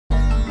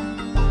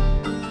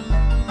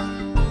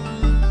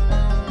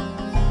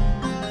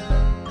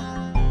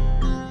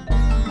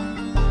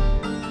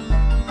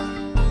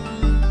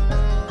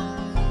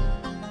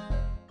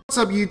What's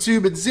up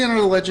YouTube, it's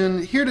Zandar the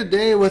Legend, here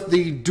today with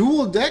the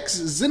Duel decks,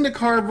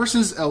 Zendikar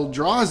versus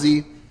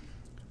Eldrazi.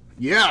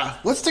 Yeah,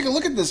 let's take a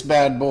look at this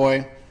bad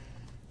boy.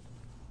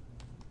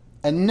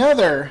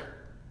 Another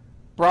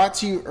brought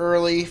to you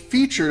early,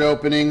 featured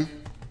opening.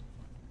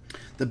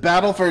 The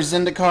battle for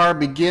Zendikar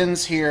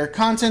begins here.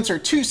 Contents are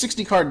 2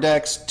 60-card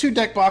decks, 2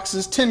 deck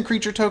boxes, 10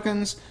 creature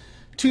tokens,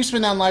 2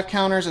 spin down life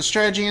counters, a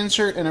strategy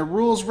insert, and a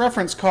rules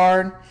reference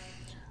card.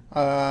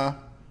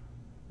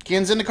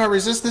 Can Zendikar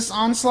resist this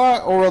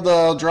onslaught, or will the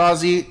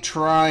Eldrazi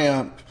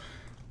triumph?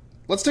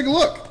 Let's take a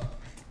look.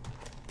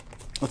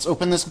 Let's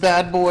open this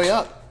bad boy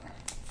up.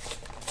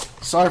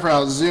 Sorry for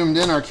how zoomed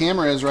in our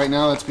camera is right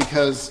now. That's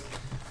because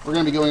we're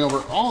going to be going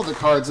over all the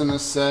cards in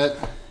this set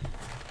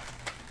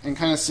and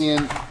kind of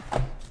seeing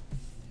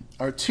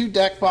our 2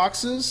 deck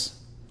boxes.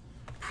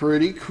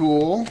 Pretty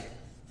cool.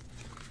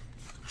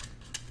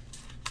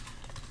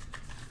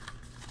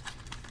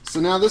 So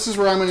now this is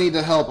where I'm going to need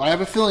to help. I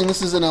have a feeling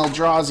this is an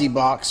Eldrazi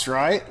box,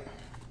 right?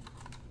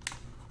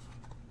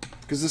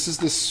 Because this is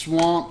the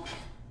Swamp.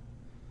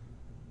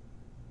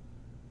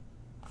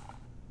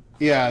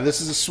 Yeah,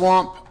 this is a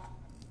Swamp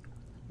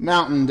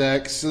Mountain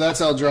deck, so that's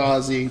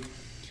Eldrazi.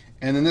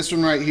 And then this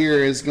one right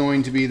here is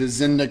going to be the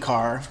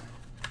Zendikar,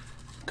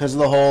 because of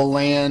the whole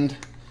land.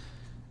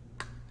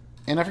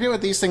 And I forget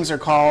what these things are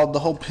called, the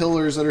whole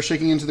pillars that are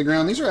shaking into the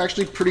ground. These are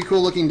actually pretty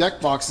cool looking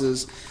deck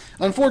boxes.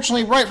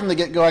 Unfortunately, right from the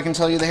get-go, I can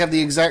tell you they have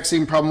the exact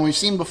same problem we've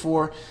seen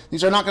before.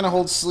 These are not going to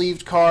hold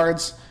sleeved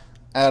cards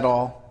at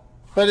all.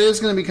 But it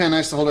is going to be kind of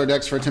nice to hold our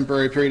decks for a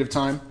temporary period of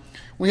time.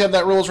 We have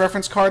that rules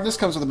reference card. This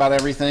comes with about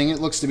everything. It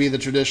looks to be the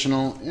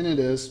traditional, and it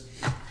is.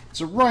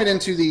 So right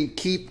into the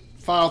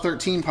Keep File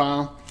 13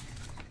 pile.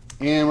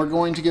 And we're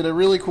going to get a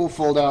really cool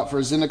fold-out for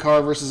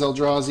Zendikar versus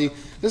Eldrazi.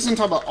 This is going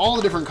to talk about all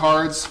the different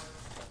cards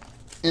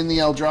in the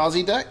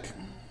Eldrazi deck,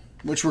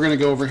 which we're going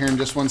to go over here in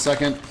just one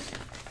second.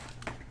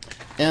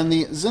 And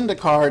the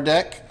Zendikar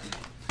deck.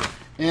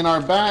 And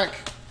our back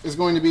is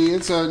going to be, no,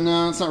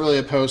 it's not really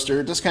a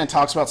poster. It just kind of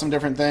talks about some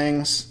different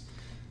things.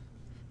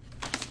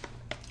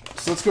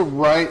 So let's go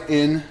right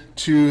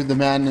into the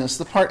madness.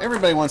 The part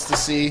everybody wants to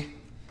see.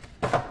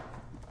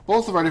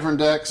 Both of our different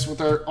decks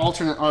with our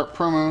alternate art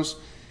promos.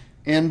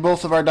 And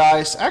both of our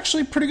dice.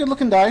 Actually, pretty good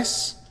looking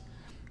dice.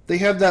 They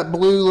have that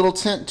blue little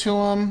tint to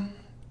them.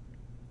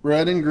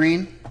 Red and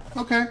green.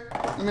 Okay.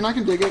 I mean, I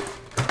can dig it.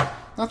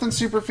 Nothing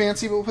super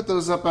fancy, but we'll put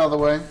those up out of the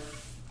way.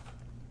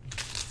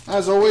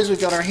 As always,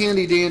 we've got our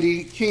handy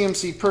dandy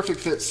KMC Perfect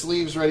Fit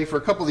sleeves ready for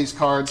a couple of these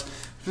cards.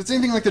 If it's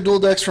anything like the dual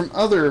decks from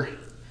other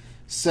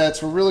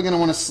sets, we're really going to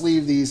want to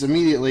sleeve these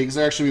immediately because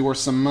they're actually be worth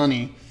some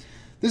money.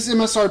 This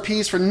MSRP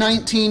is for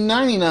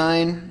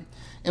 $19.99,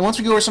 and once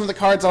we go over some of the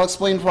cards, I'll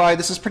explain why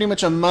this is pretty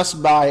much a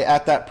must-buy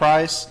at that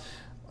price.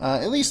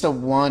 At least a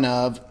one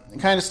of. It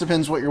kind of just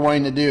depends what you're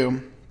wanting to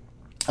do.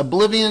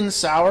 Oblivion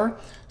Sower,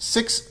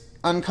 6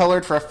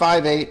 uncolored for a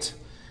 5/8.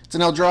 It's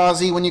an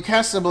Eldrazi. When you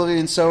cast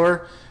Oblivion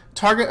Sower,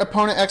 target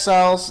opponent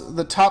exiles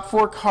the top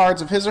 4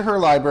 cards of his or her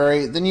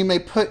library. Then you may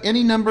put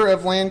any number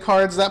of land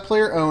cards that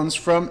player owns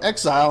from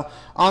exile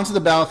onto the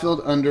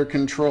battlefield under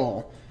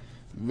control.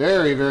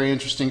 Very, very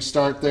interesting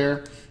start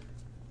there.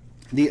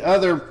 The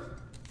other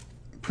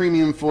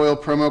premium foil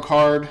promo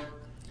card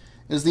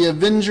is the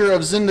Avenger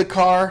of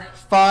Zendikar,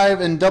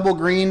 5 and double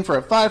green for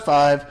a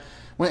 5/5.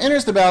 When it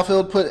enters the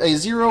battlefield, put a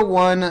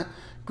 0/1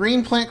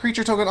 green plant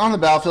creature token on the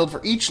battlefield for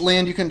each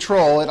land you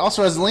control. It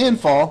also has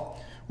landfall.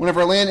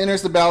 Whenever a land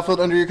enters the battlefield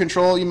under your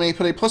control, you may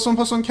put a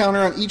 +1/+1 counter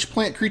on each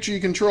plant creature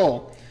you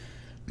control.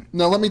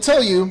 Now let me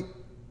tell you,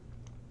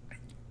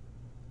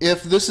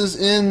 if this is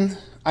in,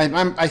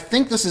 I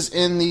think this is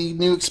in the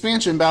new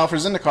expansion Battle for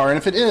Zendikar, and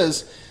if it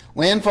is,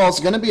 landfall is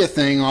going to be a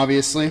thing,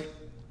 obviously,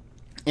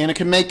 and it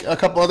can make a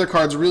couple other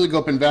cards really go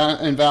up in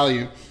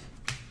value.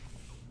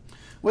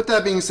 With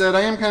that being said,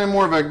 I am kind of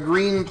more of a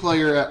green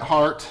player at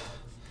heart.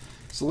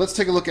 So let's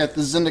take a look at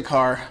the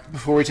Zendikar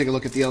before we take a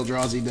look at the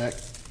Eldrazi deck.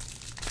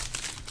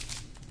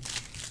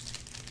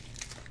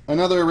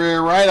 Another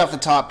rare right off the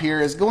top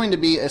here is going to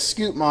be a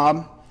Scoop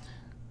Mob.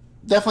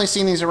 Definitely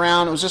seen these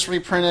around. It was just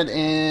reprinted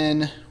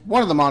in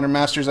one of the Modern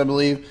Masters, I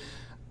believe.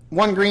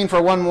 1 green for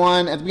a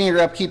 1/1. At the beginning of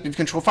your upkeep, if you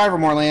control 5 or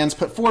more lands,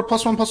 put 4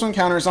 +1/+1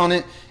 counters on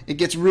it. It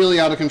gets really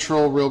out of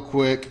control real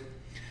quick.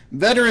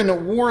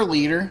 Veteran War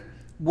Leader.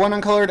 1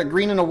 uncolored, a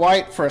green and a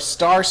white for a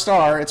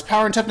star. Its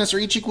power and toughness are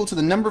each equal to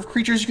the number of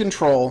creatures you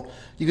control.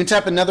 You can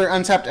tap another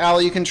untapped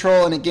ally you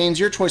control, and it gains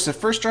your choice of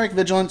First Strike,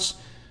 Vigilance,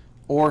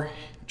 or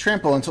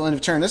Trample until end of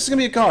turn. This is going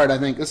to be a card, I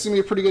think. This is going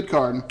to be a pretty good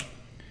card.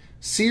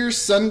 Seer's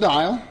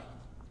Sundial.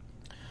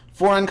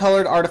 4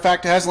 uncolored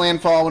artifact, has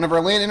landfall. Whenever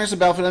a land enters the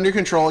battlefield under your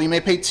control, you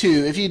may pay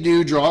 2. If you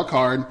do, draw a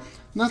card.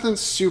 Nothing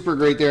super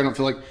great there, I don't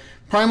feel like.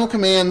 Primal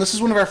Command. This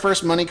is one of our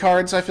first money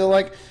cards, I feel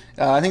like.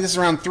 I think this is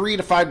around $3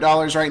 to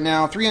 $5 right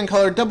now. 3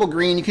 uncolored, double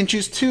green. You can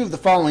choose 2 of the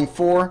following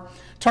 4.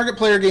 Target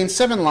player gains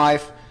 7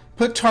 life.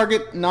 Put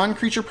target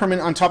non-creature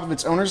permanent on top of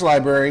its owner's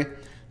library.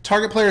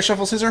 Target player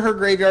shuffles his or her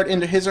graveyard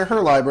into his or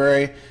her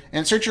library,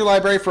 and search your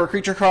library for a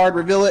creature card,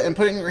 reveal it, and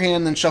put it in your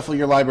hand, then shuffle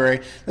your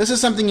library. This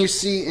is something you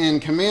see in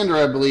Commander,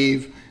 I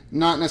believe,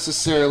 not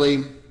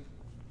necessarily,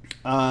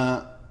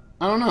 I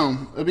don't know.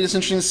 It'll be just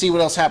interesting to see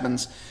what else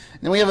happens.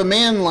 Then we have a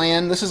man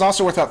land. This is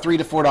also worth about $3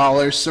 to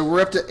 $4, so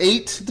we're up to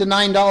 $8 to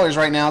 $9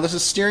 right now. This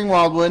is Steering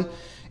Wildwood.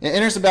 It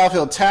enters the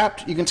battlefield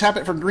tapped. You can tap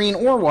it for green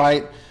or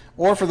white,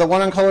 or for the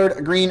one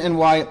uncolored green and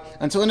white.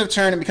 Until end of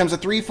turn, it becomes a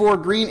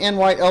 3/4 green and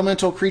white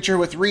elemental creature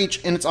with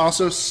reach, and it's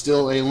also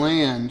still a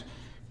land.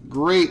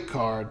 Great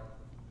card.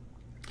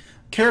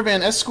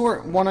 Caravan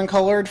Escort, one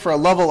uncolored for a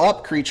level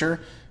up creature.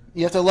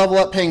 You have to level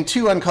up paying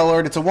 2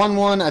 uncolored. It's a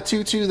 1/1, a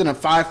 2/2, then a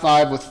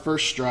 5/5 with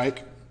first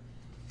strike.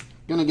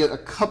 Gonna get a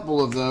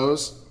couple of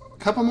those. A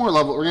couple more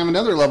level. We're gonna have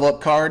another level up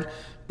card.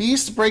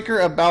 Beast Breaker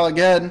of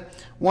Balaged,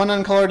 one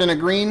uncolored and a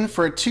green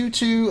for a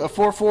 2/2, a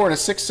 4/4, and a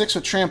 6/6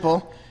 with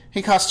trample.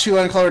 He costs 2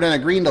 uncolored and a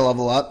green to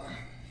level up.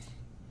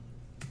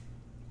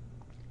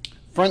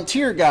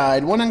 Frontier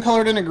Guide, one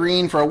uncolored and a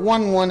green for a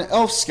 1/1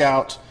 Elf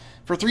Scout.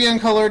 For 3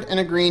 uncolored and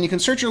a green, you can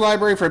search your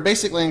library for a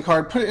basic land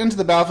card, put it into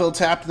the battlefield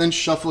tapped, then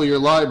shuffle your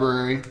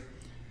library.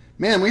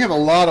 Man, we have a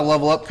lot of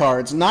level up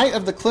cards. Knight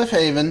of the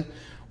Cliffhaven,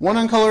 one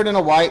uncolored and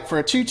a white for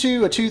a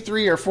 2/2, a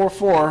 2/3, or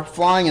 4/4,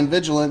 flying and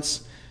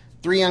vigilance.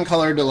 3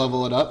 uncolored to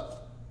level it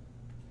up.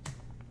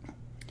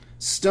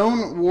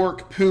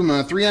 Stonewark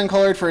Puma, 3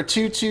 uncolored for a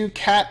 2/2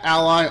 cat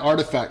ally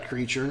artifact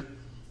creature.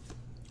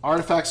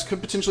 Artifacts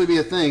could potentially be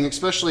a thing,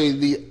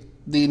 especially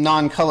the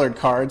non-colored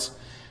cards.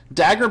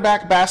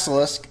 Daggerback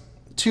Basilisk,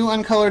 2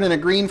 uncolored and a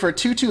green for a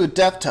 2/2 with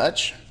Death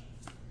Touch.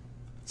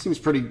 Seems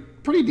pretty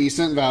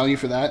decent value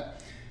for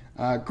that.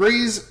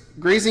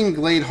 Grazing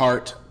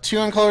Gladeheart, 2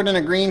 uncolored and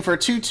a green for a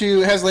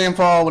 2/2, has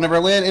landfall. Whenever a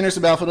land enters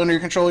the battlefield under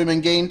your control, you may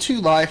gain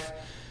 2 life.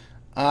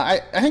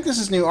 I think this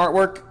is new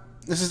artwork.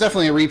 This is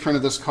definitely a reprint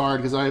of this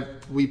card because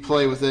we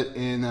play with it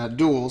in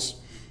duels.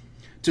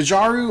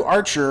 Tajaru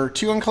Archer,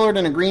 2 uncolored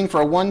and a green for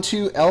a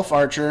 1/2 Elf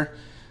Archer.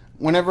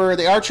 Whenever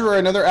the Archer or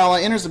another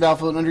ally enters the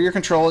battlefield under your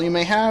control, you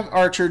may have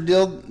Archer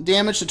deal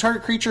damage to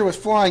target creature with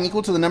flying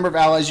equal to the number of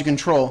allies you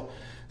control.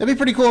 That'd be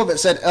pretty cool if it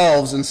said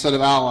elves instead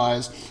of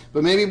allies,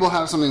 but maybe we'll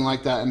have something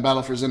like that in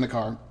Battle for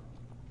Zendikar.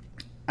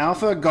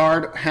 Alpha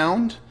Guard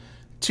Hound,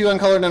 2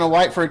 uncolored and a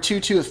white for a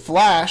 2/2 with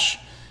Flash.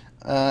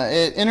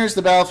 It enters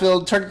the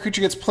battlefield. Target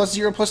creature gets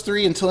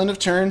 +0/+3 until end of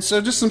turn,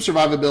 so just some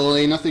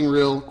survivability, nothing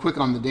real quick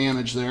on the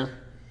damage there.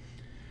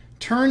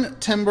 Turn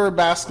Timber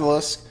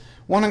Basilisk,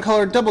 1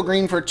 uncolored double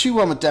green for a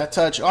 2/1 with Death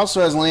Touch, also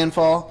has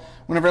landfall.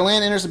 Whenever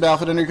land enters the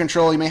battlefield under your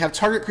control, you may have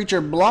target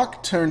creature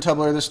block Turn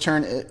Tumbler this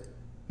turn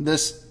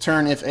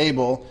if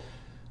able.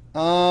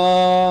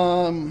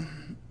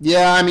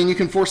 Yeah, I mean, you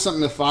can force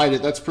something to fight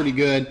it. That's pretty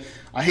good.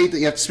 I hate that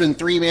you have to spend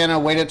 3 mana,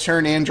 wait a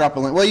turn, and drop a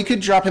land. Well, you could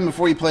drop him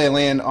before you play a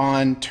land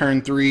on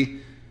turn 3.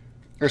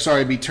 Or,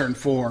 sorry, it'd be turn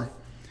 4.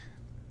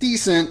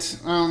 Decent.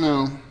 I don't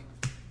know.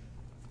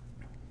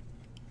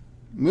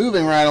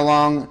 Moving right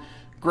along.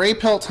 Grey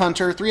Pelt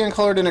Hunter, 3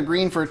 uncolored and a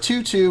green for a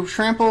 2/2.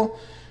 Trample.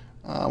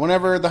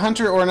 Whenever the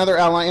Hunter or another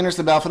ally enters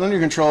the battlefield under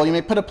your control, you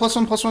may put a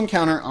 +1/+1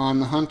 counter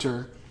on the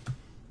Hunter.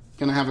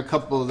 Gonna have a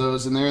couple of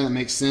those in there. That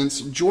makes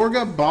sense.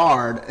 Jorga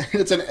Bard.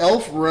 It's an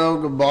Elf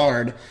Rogue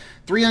Bard.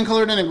 3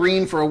 uncolored and a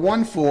green for a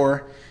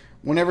 1/4.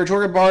 Whenever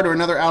Jorga Bard or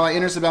another ally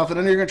enters the battlefield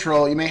under your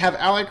control, you may have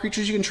allied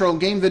creatures you control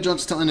gain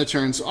vigilance till end of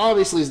turn. So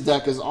obviously his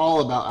deck is all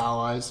about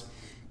allies.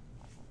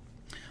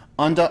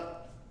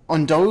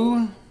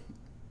 Undo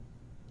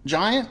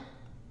Giant?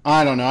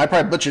 I don't know. I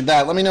probably butchered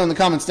that. Let me know in the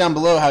comments down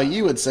below how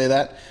you would say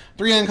that.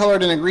 3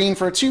 uncolored and a green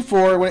for a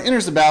 2/4. When it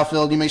enters the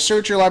battlefield, you may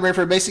search your library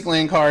for a basic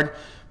land card,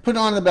 put it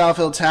on the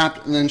battlefield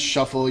tapped, and then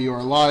shuffle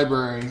your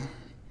library.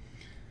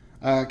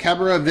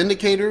 Cabaret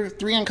Vindicator,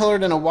 3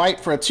 uncolored and a white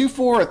for a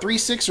 2/4, a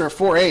 3/6, or a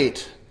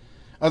 4/8.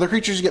 Other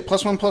creatures you get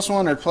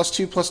 +1/+1 or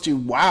 +2/+2.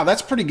 Wow,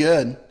 that's pretty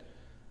good.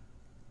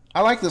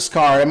 I like this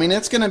card. I mean,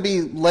 it's going to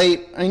be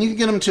late. I mean, you can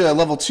get him to a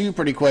level 2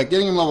 pretty quick.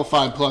 Getting him level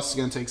 5+ is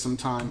going to take some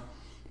time.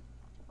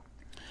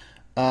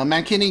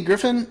 McKinney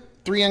Griffin,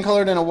 3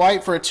 uncolored and a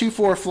white for a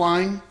 2/4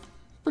 flying.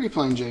 Pretty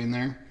plain Jane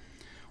there.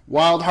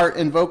 Wildheart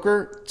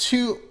Invoker,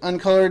 2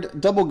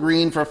 uncolored double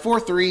green for a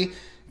 4/3.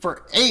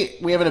 For 8,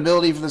 we have an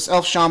ability for this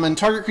Elf Shaman.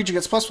 Target creature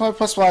gets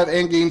 +5/+5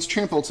 and gains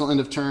trample till end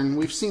of turn.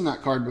 We've seen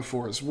that card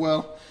before as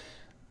well.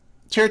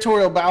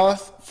 Territorial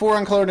Baloth, 4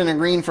 uncolored and a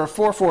green for a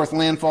 4/4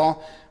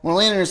 landfall. When a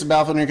land enters the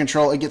battlefield under your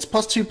control, it gets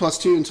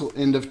 +2/+2 until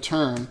end of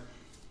turn.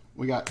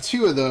 We got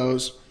 2 of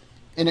those.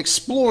 An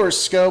Explorer's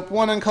Scope,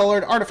 1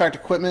 uncolored artifact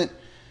equipment.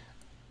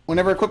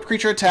 Whenever a equipped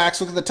creature attacks,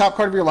 look at the top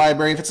card of your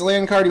library. If it's a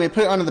land card, you may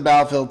put it onto the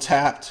battlefield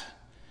tapped.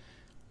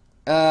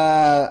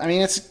 I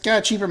mean, it's got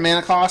a cheaper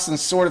mana cost than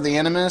Sword of the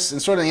Animus,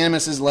 and Sword of the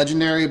Animus is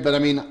legendary, but I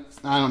mean,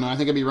 I don't know. I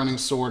think I'd be running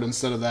Sword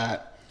instead of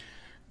that.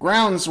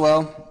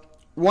 Groundswell,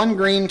 1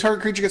 green,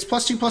 target creature gets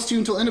 +2/+2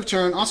 until end of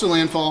turn, also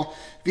landfall.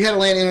 If you had a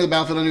land enter the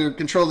battlefield under your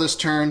control this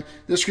turn,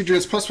 this creature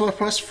gets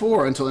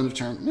 +4/+4 until end of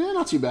turn.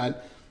 Not too bad.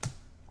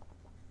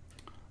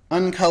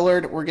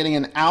 Uncolored, we're getting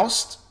an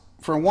Oust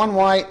for 1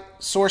 white,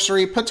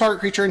 sorcery, put target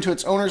creature into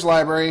its owner's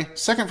library.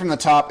 Second from the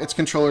top, its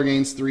controller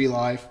gains 3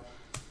 life.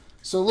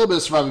 So a little bit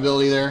of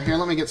survivability there. Here,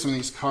 let me get some of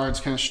these cards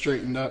kind of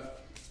straightened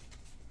up.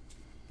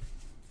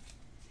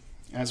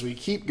 as we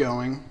keep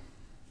going.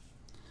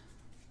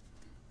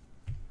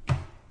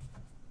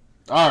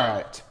 All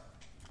right.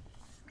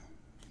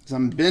 As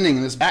I'm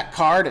bending this back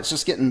card, it's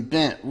just getting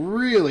bent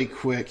really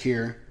quick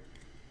here.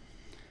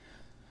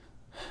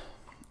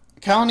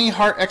 Colony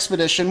Heart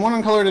Expedition, 1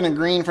 uncolored and a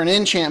green for an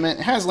enchantment.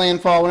 It has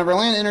landfall. Whenever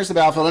land enters the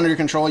battlefield under your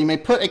control, you may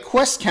put a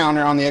quest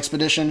counter on the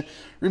expedition,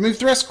 remove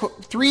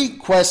 3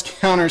 quest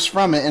counters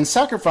from it, and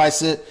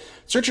sacrifice it.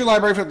 Search your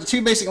library for the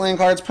 2 basic land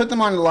cards, put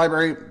them on the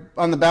library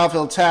on the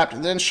battlefield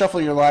tapped, then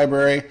shuffle your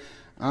library.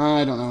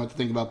 I don't know what to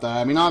think about that.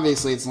 I mean,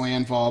 obviously it's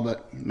landfall,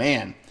 but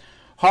man.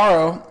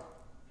 Haro,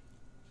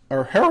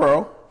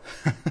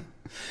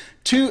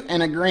 2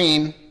 and a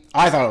green.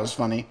 I thought it was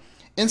funny.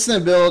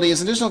 Instant ability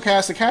is additional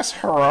cast to cast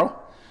Haro.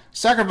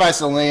 Sacrifice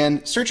a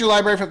land. Search your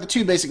library for the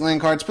 2 basic land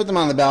cards. Put them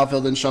on the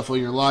battlefield and shuffle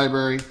your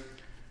library.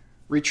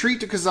 Retreat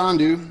to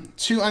Kazandu.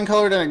 2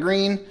 uncolored and a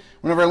green.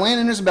 Whenever a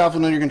land enters the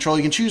battlefield under your control,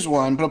 you can choose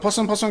one. Put a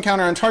 +1/+1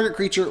 counter on target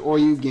creature or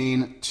you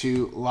gain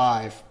 2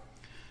 life.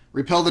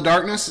 Repel the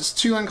Darkness is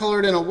 2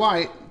 uncolored and a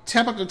white.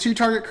 Tap up to 2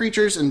 target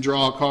creatures and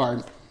draw a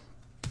card.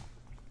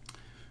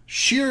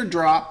 Sheer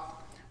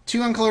Drop.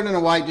 2 uncolored and a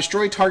white.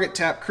 Destroy target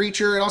tap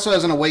creature. It also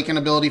has an Awaken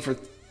ability for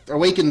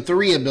Awaken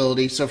 3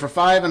 ability, so for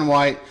 5 and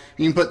white,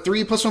 you can put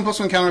 3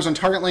 +1/+1 counters on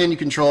target land you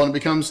control, and it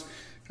becomes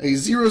a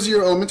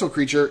 0/0 elemental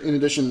creature in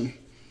addition.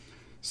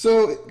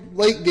 So,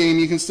 late game,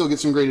 you can still get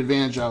some great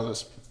advantage out of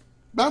this.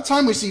 About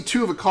time we see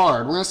 2 of a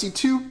card. We're going to see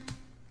 2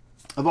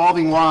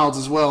 Evolving Wilds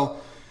as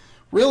well.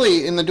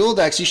 Really, in the dual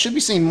decks, you should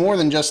be seeing more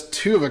than just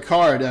 2 of a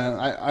card.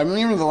 I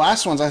remember the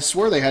last ones, I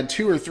swear they had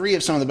 2 or 3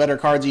 of some of the better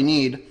cards you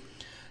need.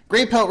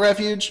 Great Pelt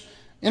Refuge,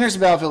 enters the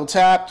battlefield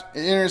tapped,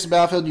 it enters the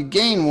battlefield, you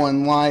gain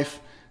 1 life.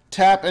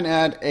 Tap and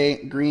add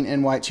a green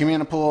and white to your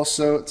mana pool.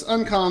 So it's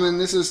uncommon.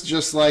 This is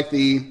just like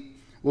the,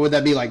 what would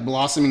that be, like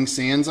Blossoming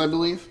Sands, I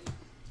believe,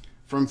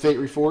 from Fate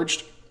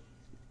Reforged.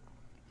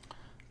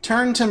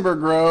 Turn Timber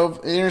Grove.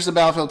 It enters the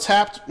battlefield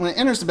tapped. When it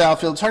enters the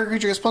battlefield, target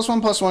creature gets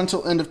 +1/+1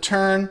 until end of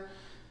turn.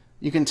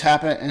 You can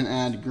tap it and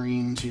add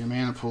green to your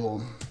mana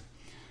pool.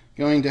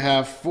 Going to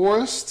have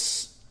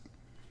forests.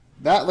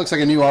 That looks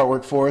like a new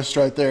artwork forest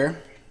right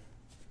there.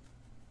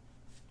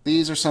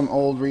 These are some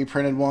old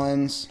reprinted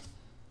ones.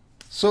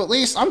 So at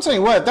least, I'm telling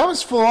you what, if that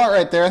was full art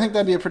right there, I think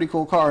that'd be a pretty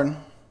cool card.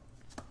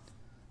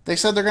 They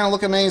said they're going to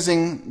look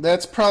amazing.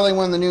 That's probably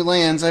one of the new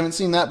lands. I haven't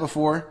seen that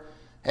before.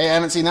 Hey, I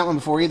haven't seen that one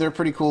before either.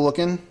 Pretty cool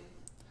looking.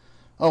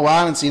 Oh, wow, I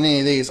haven't seen any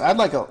of these. I'd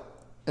like a,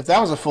 if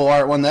that was a full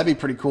art one, that'd be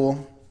pretty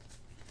cool.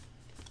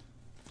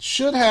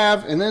 Should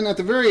have, and then at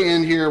the very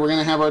end here, we're going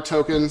to have our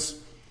tokens.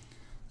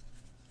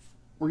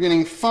 We're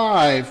getting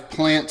 5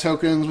 plant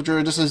tokens, which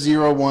are just a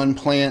 0/1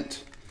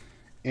 plant.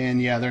 And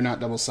yeah, they're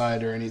not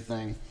double-sided or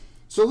anything.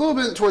 So a little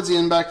bit towards the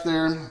end back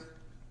there,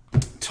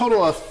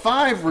 total of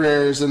 5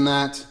 rares in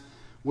that,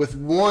 with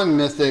 1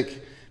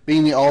 mythic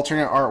being the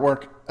alternate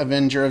artwork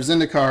Avenger of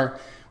Zendikar.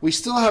 We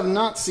still have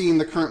not seen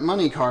the current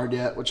money card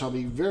yet, which I'll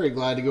be very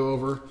glad to go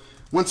over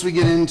once we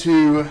get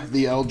into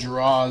the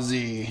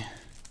Eldrazi.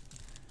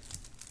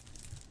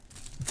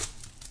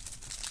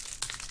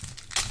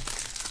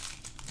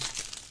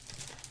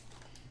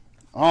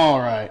 All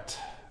right.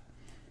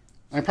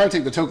 I can probably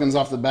take the tokens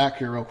off the back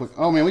here real quick.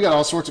 Oh man, we got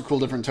all sorts of cool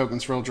different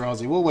tokens for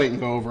Eldrazi. We'll wait and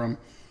go over them.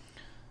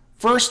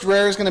 First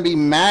rare is going to be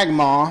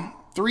Magma.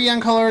 3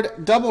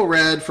 uncolored, double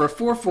red for a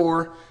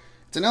 4/4.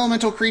 It's an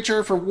elemental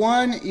creature. For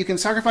 1, you can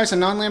sacrifice a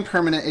non-land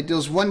permanent. It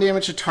deals 1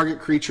 damage to target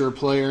creature or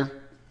player.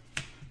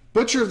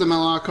 Butcher of the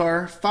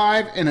Malakar.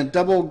 5 and a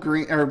double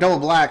green or double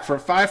black for a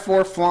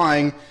 5/4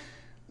 flying.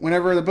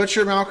 Whenever the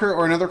Butcher, Malakar,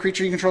 or another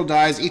creature you control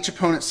dies, each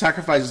opponent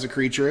sacrifices a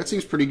creature. That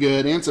seems pretty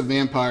good. And it's a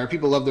vampire.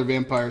 People love their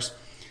vampires.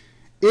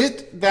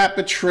 It That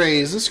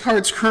Betrays. This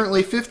card's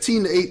currently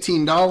 $15 to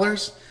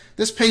 $18.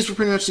 This pays for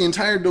pretty much the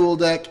entire dual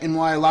deck, and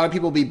why a lot of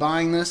people will be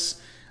buying this,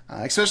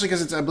 especially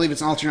because I believe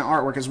it's an alternate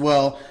artwork as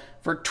well.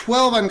 For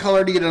 12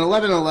 uncolored, you get an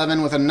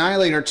 11/11 with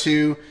Annihilator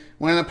 2.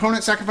 When an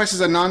opponent sacrifices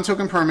a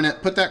non-token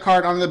permanent, put that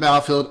card onto the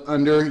battlefield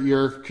under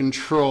your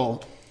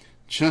control.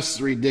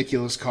 Just a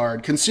ridiculous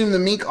card. Consume the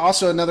Meek,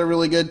 also another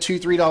really good $2,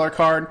 $3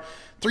 card.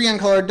 3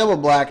 uncolored, double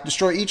black.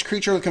 Destroy each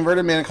creature with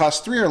converted mana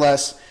cost 3 or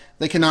less.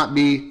 They cannot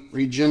be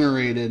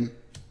regenerated.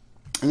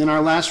 And then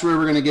our last rare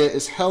we're going to get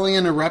is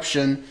Hellion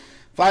Eruption.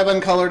 5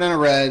 uncolored and a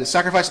red.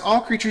 Sacrifice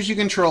all creatures you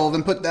control,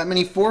 then put that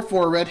many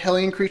 4/4 red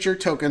Hellion creature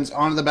tokens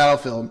onto the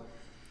battlefield.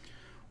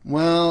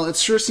 Well, it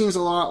sure seems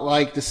a lot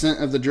like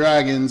Descent of the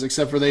Dragons,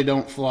 except for they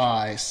don't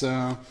fly.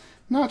 So,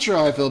 not sure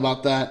how I feel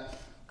about that.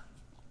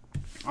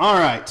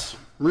 Alright,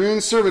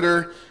 Rune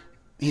Servitor.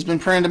 He's been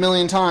panned a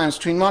million times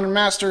between Modern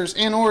Masters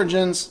and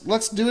Origins.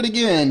 Let's do it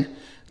again.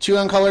 2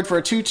 uncolored for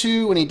a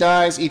 2/2. When he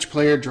dies, each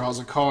player draws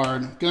a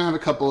card. Gonna have a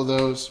couple of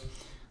those.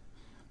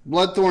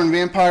 Bloodthorn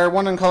Vampire,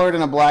 1 uncolored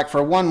and a black for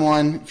a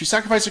 1/1. If you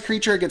sacrifice a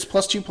creature, it gets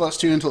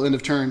 +2/+2 until end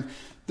of turn.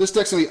 This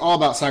deck's gonna be all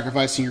about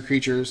sacrificing your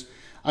creatures.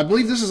 I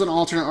believe this is an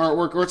alternate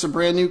artwork, or it's a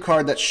brand new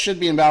card that should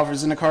be in battle for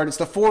Zendikar. It's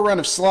the Forerun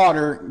of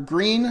Slaughter,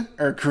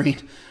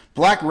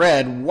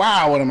 black-red.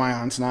 Wow, what am I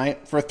on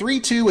tonight? For a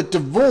 3/2 with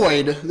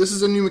Devoid. This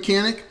is a new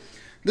mechanic.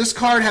 This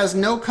card has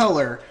no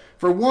color.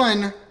 For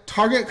 1,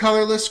 target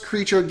colorless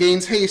creature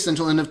gains haste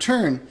until end of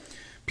turn.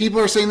 People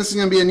are saying this is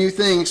going to be a new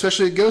thing,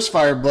 especially with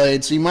Ghostfire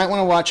Blades, so you might want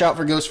to watch out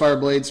for Ghostfire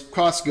Blades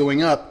costs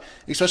going up,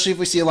 especially if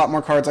we see a lot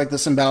more cards like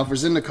this in Battle for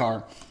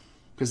Zendikar,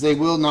 because they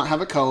will not have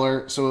a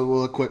color, so it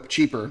will equip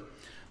cheaper.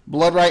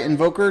 Bloodright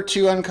Invoker,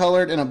 2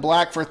 uncolored and a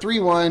black for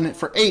 3/1.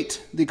 For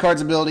 8, the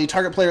card's ability,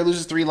 target player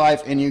loses 3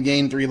 life and you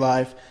gain 3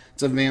 life.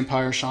 It's a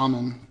Vampire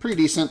Shaman. Pretty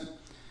decent.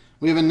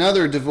 We have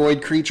another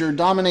Devoid creature,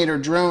 Dominator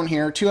Drone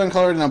here, 2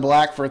 uncolored and a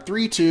black for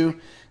 3/2.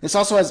 This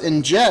also has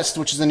Ingest,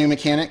 which is a new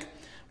mechanic.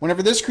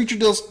 Whenever this creature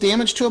deals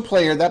damage to a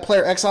player, that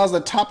player exiles the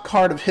top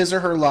card of his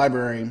or her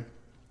library.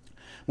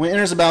 When it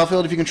enters the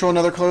battlefield, if you control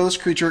another colorless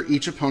creature,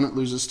 each opponent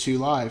loses 2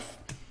 life.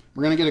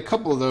 We're going to get a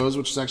couple of those,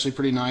 which is actually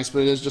pretty nice,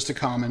 but it is just a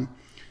common.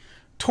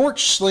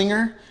 Torch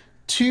Slinger,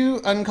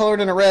 2 uncolored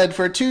and a red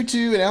for a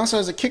 2/2. It also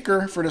has a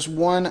kicker for just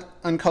 1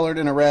 uncolored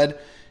and a red.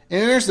 It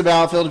enters the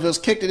battlefield. If it was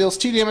kicked, it deals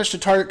 2 damage to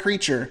target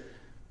creature.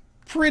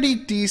 Pretty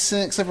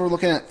decent, except for we're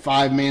looking at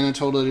 5 mana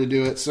total to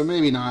do it, so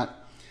maybe not.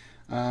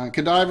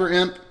 Cadaver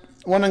Imp,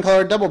 1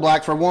 uncolored, double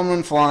black for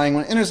 1/1 flying.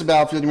 When it enters the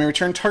battlefield, you may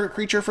return target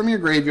creature from your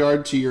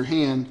graveyard to your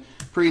hand.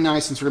 Pretty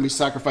nice since we're going to be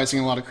sacrificing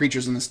a lot of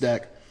creatures in this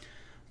deck.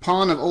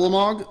 Pawn of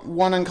Ulamog,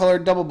 1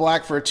 uncolored, double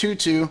black for a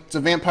 2/2. It's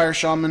a Vampire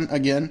Shaman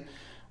again.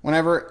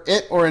 Whenever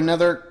it or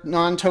another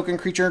non-token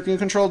creature you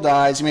control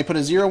dies, you may put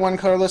a 0/1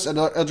 colorless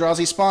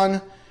Eldrazi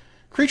spawn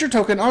creature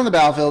token on the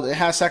battlefield. It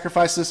has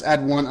sacrificed this,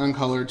 add 1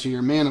 uncolored to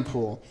your mana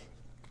pool.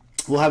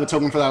 We'll have a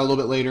token for that a little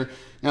bit later.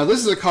 Now this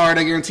is a card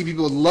I guarantee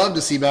people would love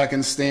to see back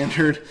in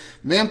Standard.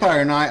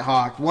 Vampire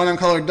Nighthawk, 1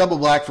 uncolored, double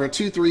black for a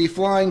 2/3,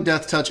 flying,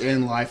 death touch,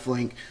 and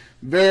lifelink.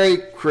 Very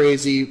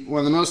crazy. One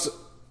of the most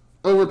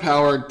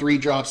overpowered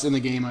 3-drops in the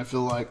game, I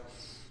feel like.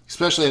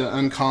 Especially at an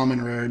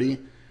uncommon rarity.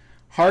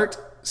 Heart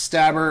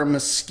Stabber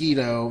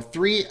Mosquito,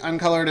 3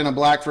 uncolored and a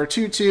black for a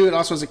 2/2. It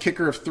also has a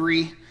kicker of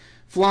 3.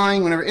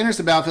 Flying, whenever it enters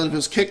the battlefield, if it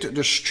was kicked,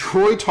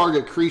 destroy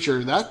target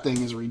creature. That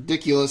thing is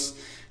ridiculous.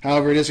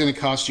 However, it is going to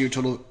cost you a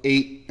total of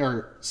 8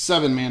 or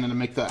 7 mana to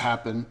make that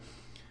happen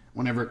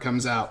whenever it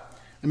comes out.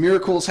 A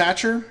Miracle's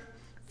Hatcher,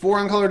 4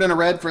 uncolored and a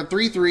red for a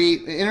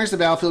 3/3. It enters the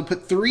battlefield,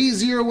 put 3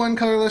 0/1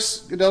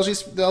 colorless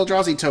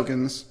Eldrazi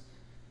tokens.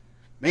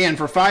 Man,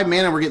 for 5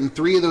 mana, we're getting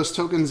 3 of those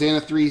tokens and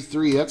a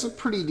 3/3. That's a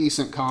pretty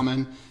decent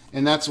common,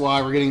 and that's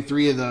why we're getting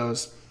 3 of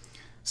those.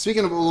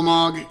 Speaking of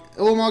Ulamog,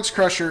 Ulamog's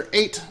Crusher,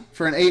 8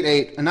 for an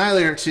 8/8,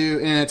 Annihilator 2,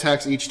 and it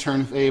attacks each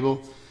turn if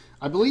able.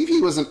 I believe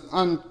he was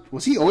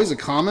was he always a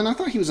common? I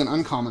thought he was an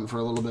uncommon for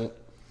a little bit.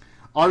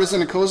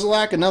 Artisan of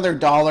Kozilek, another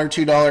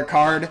 $2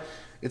 card.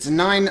 It's a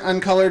 9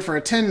 uncolored for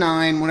a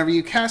 10/9. Whenever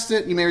you cast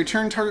it, you may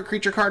return target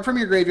creature card from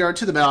your graveyard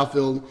to the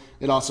battlefield.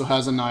 It also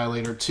has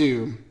Annihilator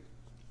 2.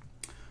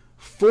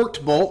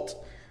 Forked Bolt,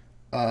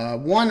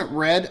 1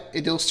 red.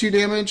 It deals 2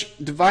 damage,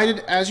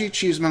 divided as you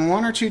choose among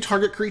 1 or 2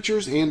 target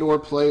creatures and or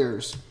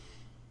players.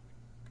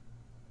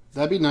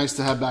 That'd be nice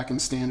to have back in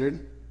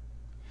Standard.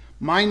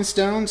 Mind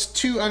Stones,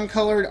 2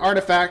 uncolored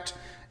artifact.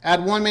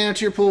 Add 1 mana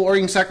to your pool, or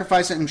you can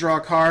sacrifice it and draw a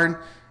card.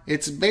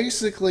 It's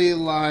basically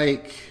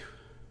like...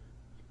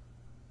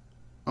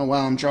 Oh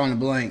wow, I'm drawing a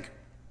blank.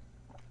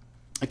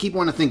 I keep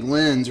wanting to think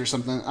Lens or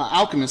something.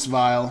 Alchemist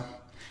Vial.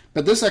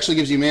 But this actually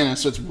gives you mana,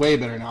 so it's way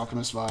better than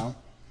Alchemist Vial.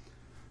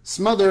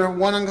 Smother,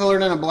 1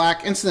 uncolored and a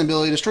black. Instant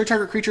ability. Destroy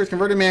target creature with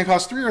converted mana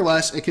cost 3 or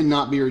less. It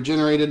cannot be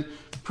regenerated.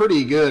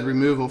 Pretty good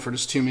removal for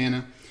just 2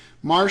 mana.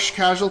 Marsh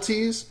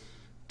Casualties,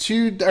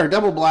 2 or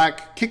double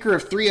black. Kicker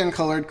of 3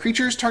 uncolored.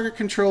 Creatures target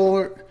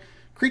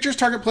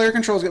player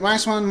controls get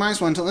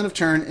 -1/-1 until end of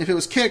turn. If it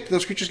was kicked,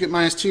 those creatures get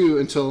 -2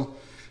 until...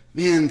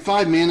 Man,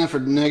 5 mana for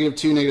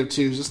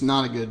 -2/-2 is just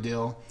not a good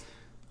deal.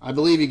 I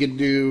believe you could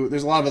do...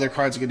 There's a lot of other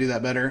cards that could do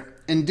that better.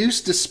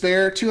 Induce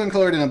Despair, 2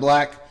 uncolored and a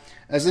black.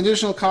 As an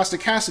additional cost to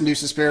cast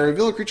Induce Despair,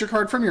 reveal a creature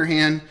card from your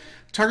hand.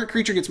 Target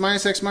creature gets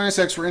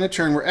 -X/-X for end of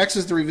turn, where X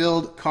is the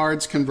revealed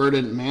card's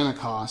converted mana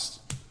cost.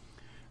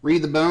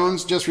 Read the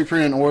Bones, just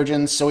reprinted in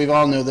Origins, so we've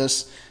all know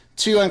this.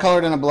 2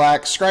 uncolored and a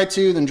black. Scry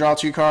 2, then draw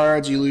 2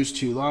 cards. You lose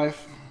 2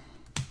 life.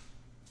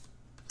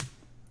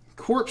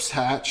 Corpse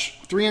Hatch,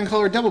 3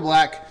 uncolored, double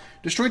black.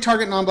 Destroy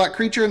target non-black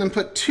creature, and then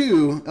put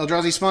 2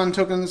 Eldrazi Spawn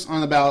tokens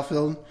on the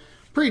battlefield.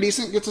 Pretty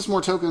decent, gets us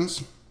more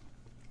tokens.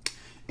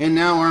 And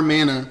now our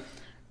mana.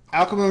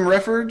 Alchemist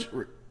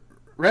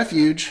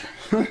Refuge.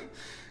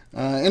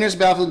 Enters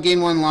battlefield,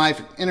 gain 1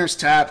 life. Enters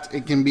tapped.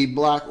 It can be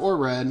black or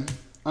red.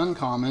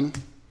 Uncommon.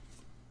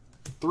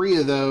 3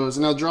 of those.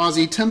 An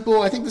Eldrazi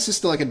Temple. I think this is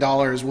still like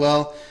 $1 as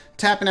well.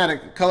 Tap and add a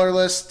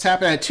colorless.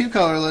 Tap and add 2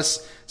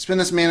 colorless. Spend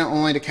this mana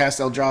only to cast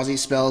Eldrazi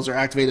spells or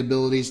activate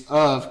abilities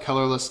of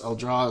colorless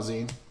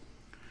Eldrazi.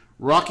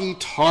 Rocky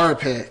Tar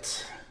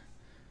Pit.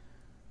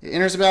 It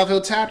enters the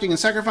battlefield tapped. You can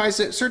sacrifice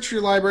it, search for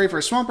your library for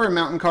a swamp or a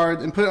mountain card,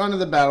 and put it onto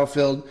the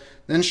battlefield.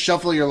 Then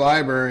shuffle your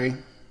library.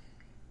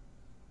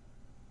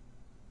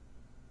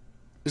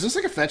 Is this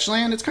like a fetch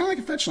land? It's kind of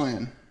like a fetch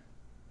land.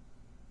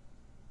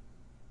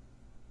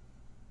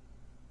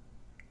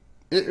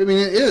 I mean,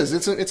 it is.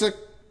 It's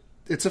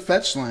a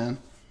fetch land.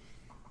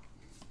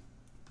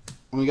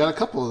 And we got a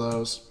couple of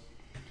those.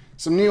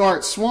 Some new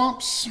art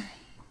swamps.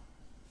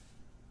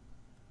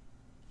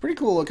 Pretty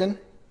cool looking.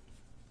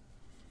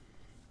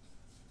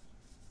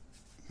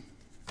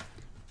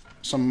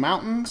 Some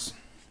mountains.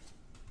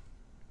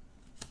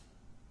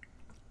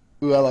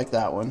 Ooh, I like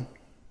that one.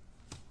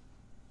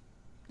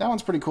 That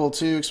one's pretty cool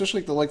too,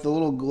 especially the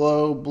little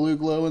glow, blue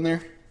glow in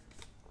there.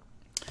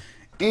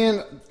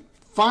 And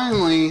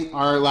finally,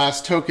 our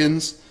last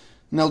tokens.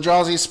 An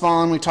Eldrazi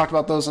spawn, we talked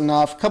about those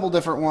enough. A couple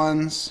different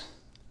ones,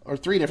 or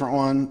 3 different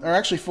ones, or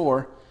actually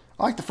 4.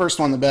 I like the first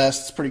one the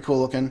best, it's pretty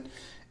cool looking.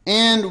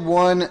 And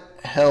 1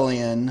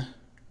 Hellion,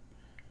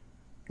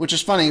 which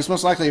is funny, because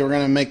most likely we're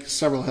going to make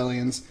several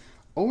Hellions.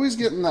 Always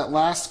getting that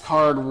last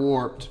card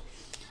warped.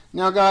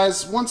 Now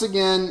guys, once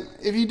again,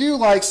 if you do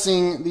like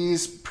seeing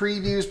these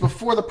previews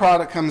before the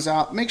product comes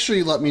out, make sure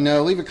you let me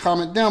know. Leave a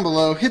comment down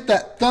below. Hit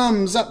that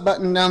thumbs up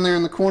button down there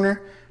in the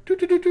corner.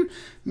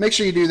 Make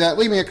sure you do that.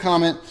 Leave me a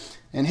comment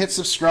and hit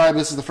subscribe.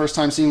 This is the first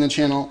time seeing the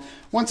channel.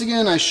 Once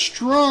again, I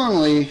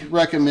strongly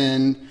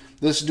recommend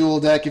this Duel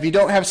deck. If you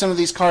don't have some of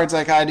these cards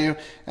like I do,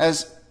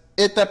 as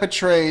It That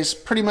Betrays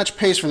pretty much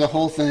pays for the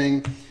whole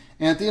thing.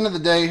 And at the end of the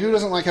day, who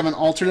doesn't like having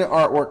alternate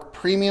artwork,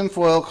 premium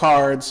foil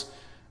cards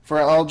for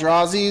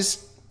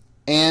Eldrazi's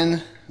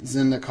and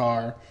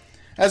Zendikar?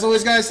 As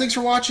always, guys, thanks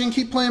for watching.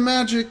 Keep playing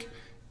Magic.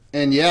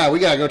 And yeah, we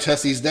gotta go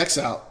test these decks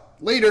out.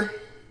 Later.